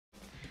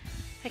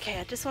Okay,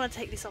 I just want to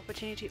take this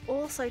opportunity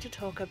also to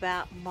talk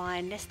about my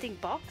nesting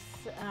box,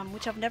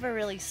 which I've never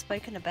really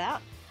spoken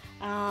about.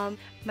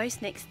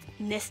 Most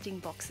nesting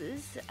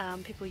boxes,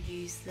 people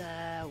use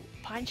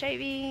pine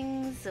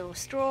shavings or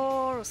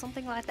straw or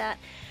something like that.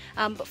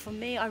 But for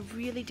me, I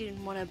really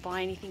didn't want to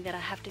buy anything that I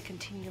have to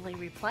continually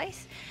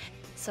replace.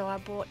 So I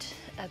bought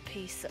a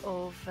piece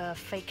of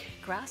fake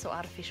grass or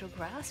artificial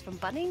grass from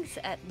Bunnings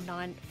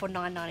for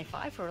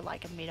 $9.95 for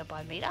like 1 metre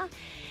by metre,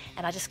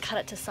 and I just cut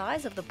it to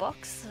size of the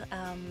box,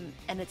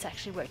 and it's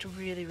actually worked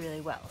really,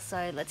 really well.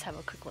 So let's have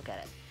a quick look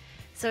at it.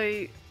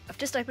 So I've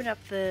just opened up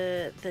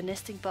the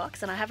nesting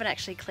box, and I haven't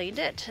actually cleaned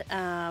it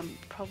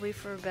probably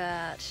for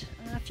about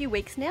a few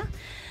weeks now.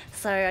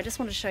 So I just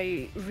want to show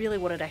you really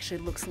what it actually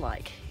looks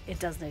like. It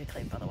does need a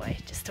clean, by the way,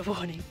 just a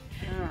warning.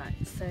 Alright,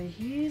 so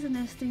here's the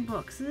nesting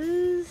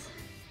boxes,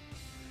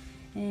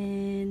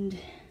 and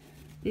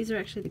these are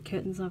actually the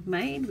curtains I've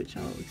made, which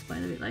I'll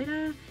explain a bit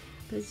later.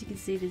 But as you can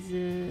see, there's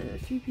a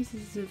few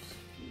pieces of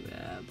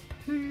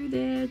poo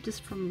there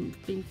just from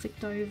being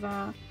flicked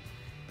over,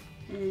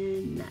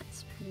 and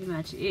that's pretty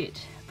much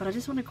it. But I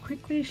just want to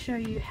quickly show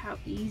you how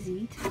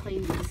easy to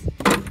clean this.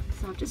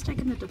 So I've just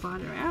taken the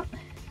divider out,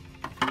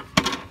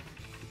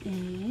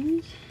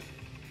 and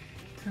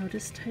I'll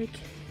just take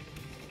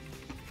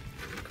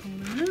the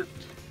corner out.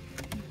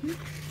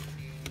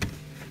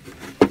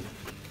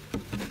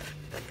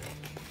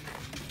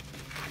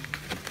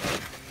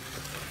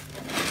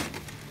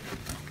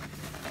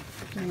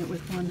 Doing it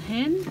with one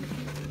hand.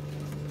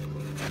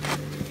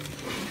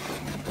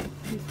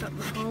 Lift up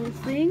the whole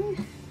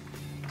thing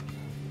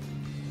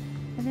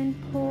and then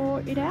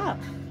pour it out.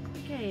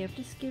 Okay, I've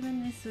just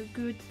given this a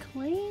good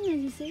clean,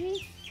 as you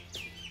see,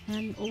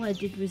 and all I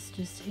did was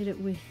just hit it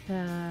with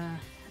a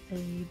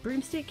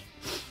broomstick,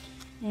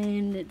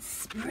 and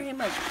it's pretty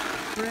much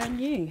brand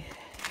new.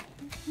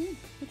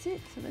 That's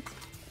it. So that's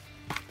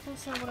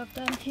also what I've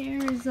done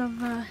here is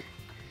I've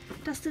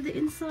dusted the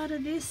inside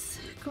of this,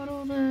 got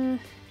all the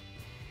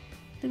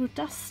little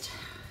dust,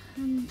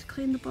 and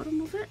cleaned the bottom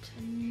of it.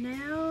 And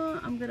now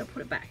I'm going to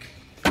put it back.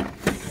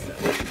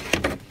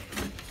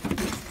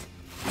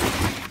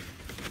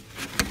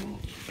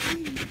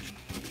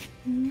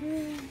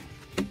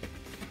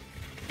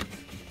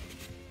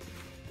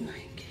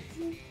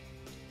 Okay,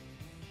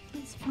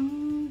 that's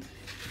fine.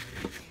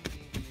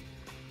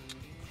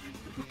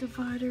 Put the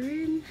divider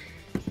in.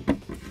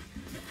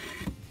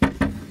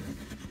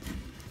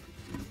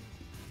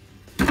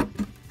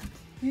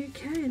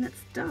 Okay, and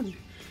that's done.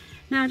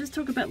 Now I'll just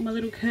talk about my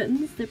little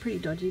curtains. They're pretty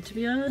dodgy, to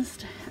be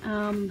honest.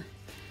 I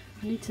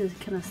need to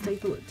kind of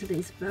staple it to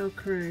these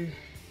Velcro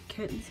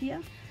curtains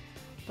here,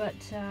 but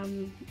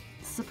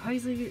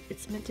supposedly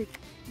it's meant to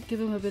give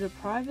them a bit of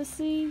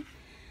privacy,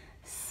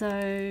 so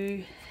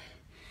they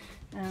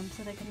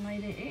can lay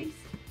their eggs.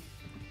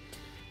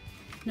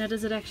 Now,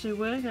 does it actually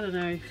work? I don't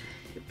know.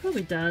 It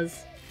probably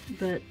does,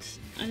 but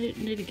I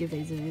need to give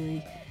these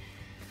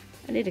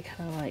I need to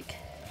kind of like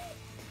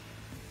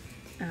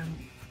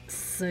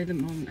sew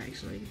them on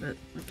actually, but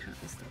I can't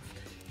be stopped.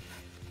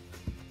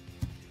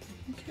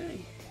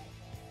 Okay,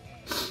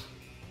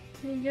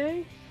 there you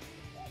go,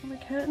 all the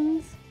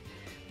curtains,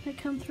 they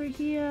come through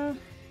here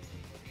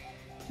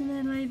and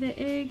they lay their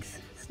eggs.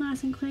 It's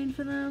nice and clean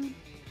for them.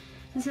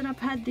 I said I've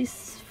had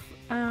this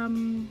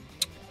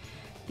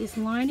this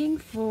lining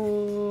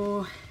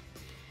for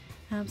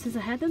since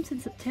I had them,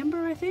 since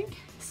September I think,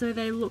 so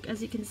they look,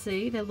 as you can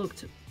see, they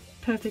looked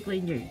perfectly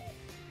new.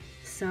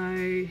 So,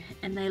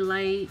 and they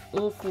lay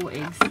all 4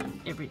 eggs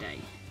every day.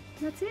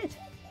 That's it.